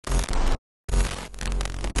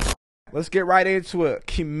let's get right into a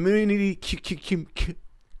community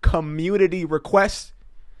request.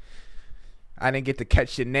 I didn't get to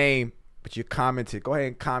catch your name, but you commented. Go ahead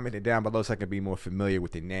and comment it down below so I can be more familiar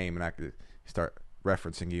with your name and I could start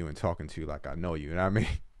referencing you and talking to you like I know you. You know what I mean?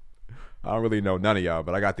 I don't really know none of y'all,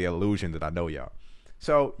 but I got the illusion that I know y'all.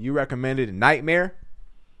 So you recommended Nightmare.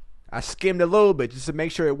 I skimmed a little bit just to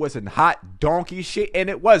make sure it wasn't hot donkey shit, and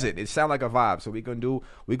it wasn't. It sounded like a vibe. So we gonna do what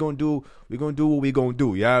we gonna do. You know what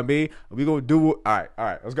I mean? We gonna do. All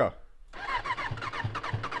right, let's go.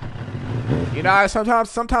 You know,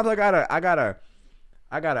 sometimes I gotta,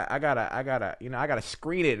 you know, I gotta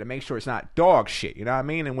screen it to make sure it's not dog shit. You know what I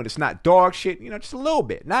mean? And when it's not dog shit, you know, just a little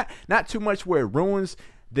bit, not too much where it ruins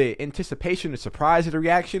the anticipation, the surprise of the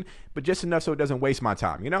reaction, but just enough so it doesn't waste my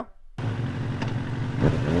time. You know?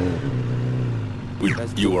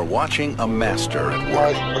 You are watching a master at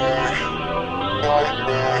work.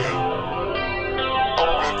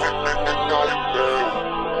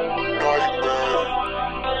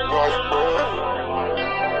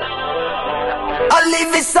 I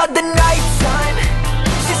live inside the nighttime.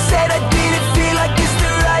 She said I didn't feel like it's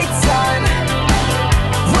the right time.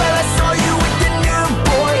 Well, I saw you with the new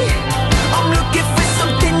boy. I'm looking for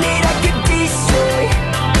something that I could destroy.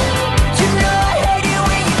 You know I hate it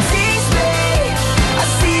when you tease me. I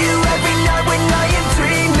see you every night when I am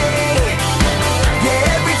dreaming.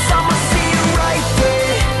 Yeah, every time I see you right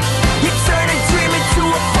there, you turn a dream into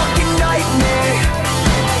a fucking nightmare.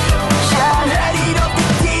 Yeah, I'm headed off the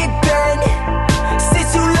deep end.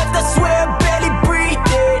 Since you left, I swear I'm barely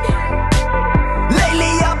breathing.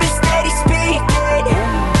 Lately I've been steady speaking.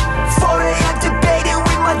 4 a.m. debating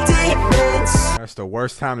with my demons. That's the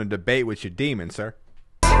worst time to debate with your demons, sir.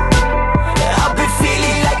 I've been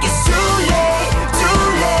feeling like it's too late, too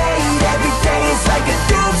late. Every day is like a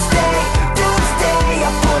doomsday, doomsday. I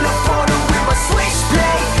pull up on her with my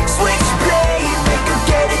switchblade, switchblade. Make her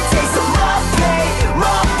get a taste of my pain,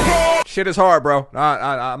 my pain. Shit is hard, bro.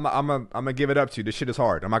 I'm gonna give it up to you. This shit is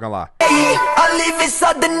hard. I'm not gonna lie. I live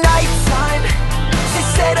inside the nighttime. She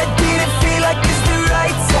said I didn't feel like it's the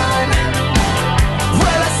right time.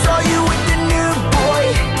 Well, I saw you with the new boy.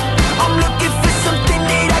 I'm looking for something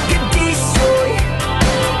that I could destroy.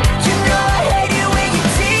 You know I hate it when you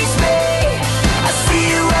tease me. I see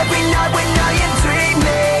you every night when I am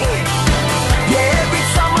dreaming. Yeah, every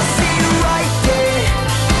time I see you right there,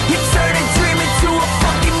 you turn a dream into a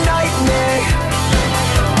fucking nightmare.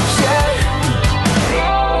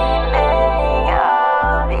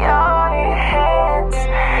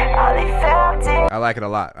 I like it a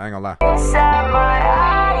lot. I ain't gonna lie. Inside my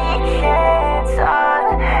eye, can't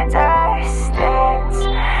understand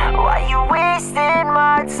why you wasting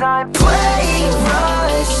my time playing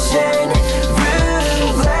Russian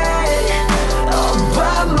roulette all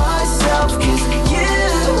by myself, 'cause you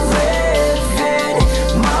live in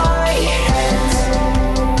my head.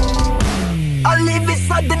 I live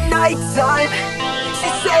inside the nighttime. She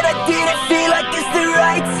said I didn't feel like it's the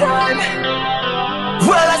right time.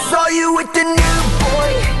 Well, I saw you with the new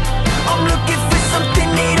boy. I'm looking for something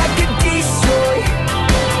that I could destroy.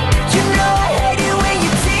 You know I hate it when you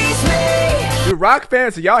tease me. Dude, rock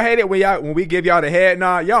fans, so y'all hate it when we give y'all the head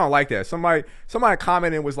nod. Y'all don't like that. Somebody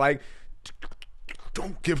commented and was like,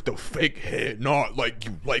 "Don't give the fake head nod like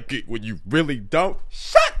you like it when you really don't."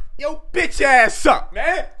 Shut your bitch ass up,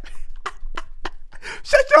 man.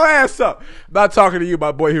 Shut your ass up. I'm not talking to you,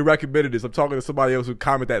 my boy who recommended this. I'm talking to somebody else who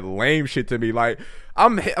commented that lame shit to me. Like,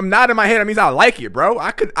 I'm not in my head. That means I like it, bro.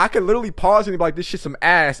 I could literally pause and be like, this shit's some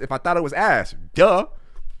ass if I thought it was ass. Duh.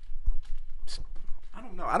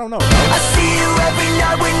 I don't know. I see you every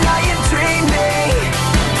night when I am dreaming.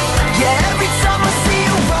 Yeah, every time I see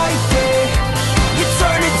you right there, you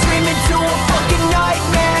turn a dream into a fucking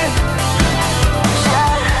nightmare.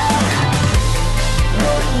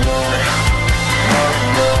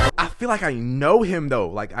 I feel like I know him though.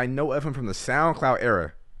 Like I know of him from the SoundCloud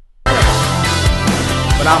era,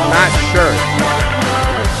 but I'm not sure.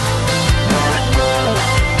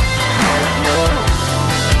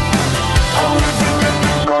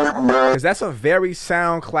 Because that's a very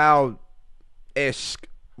SoundCloud-ish,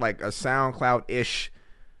 like a SoundCloud-ish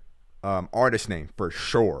artist name for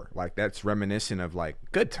sure. Like that's reminiscent of like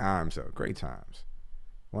good times though, great times,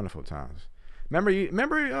 wonderful times.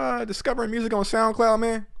 Remember discovering music on SoundCloud,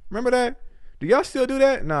 man? Remember that? Do y'all still do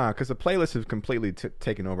that? Nah, because the playlists have completely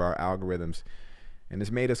taken over our algorithms, and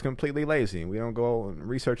it's made us completely lazy. We don't go and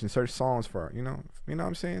research and search songs for, you know what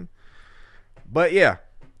I'm saying? But yeah,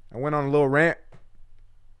 I went on a little rant.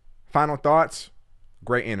 Final thoughts: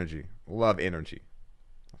 great energy, love energy.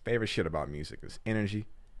 My favorite shit about music is energy.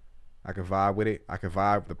 I can vibe with it. I can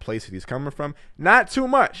vibe with the place that he's coming from. Not too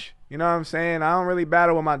much. You know what I'm saying? I don't really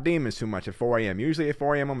battle with my demons too much at 4 a.m. Usually at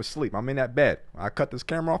 4 a.m. I'm asleep. I'm in that bed. I cut this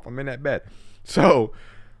camera off. I'm in that bed. So,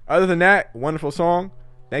 other than that, wonderful song.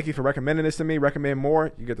 Thank you for recommending this to me. Recommend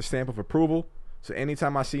more. You get the stamp of approval. So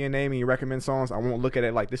anytime I see your name and you recommend songs, I won't look at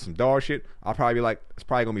it like this some dog shit. I'll probably be like, it's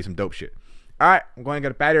probably gonna be some dope shit. All right, I'm going to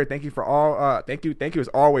get up out of here. Thank you for all. Thank you as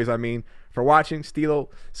always. For watching. Steelo,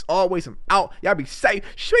 as always, I'm out. Y'all be safe.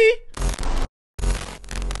 Sweet.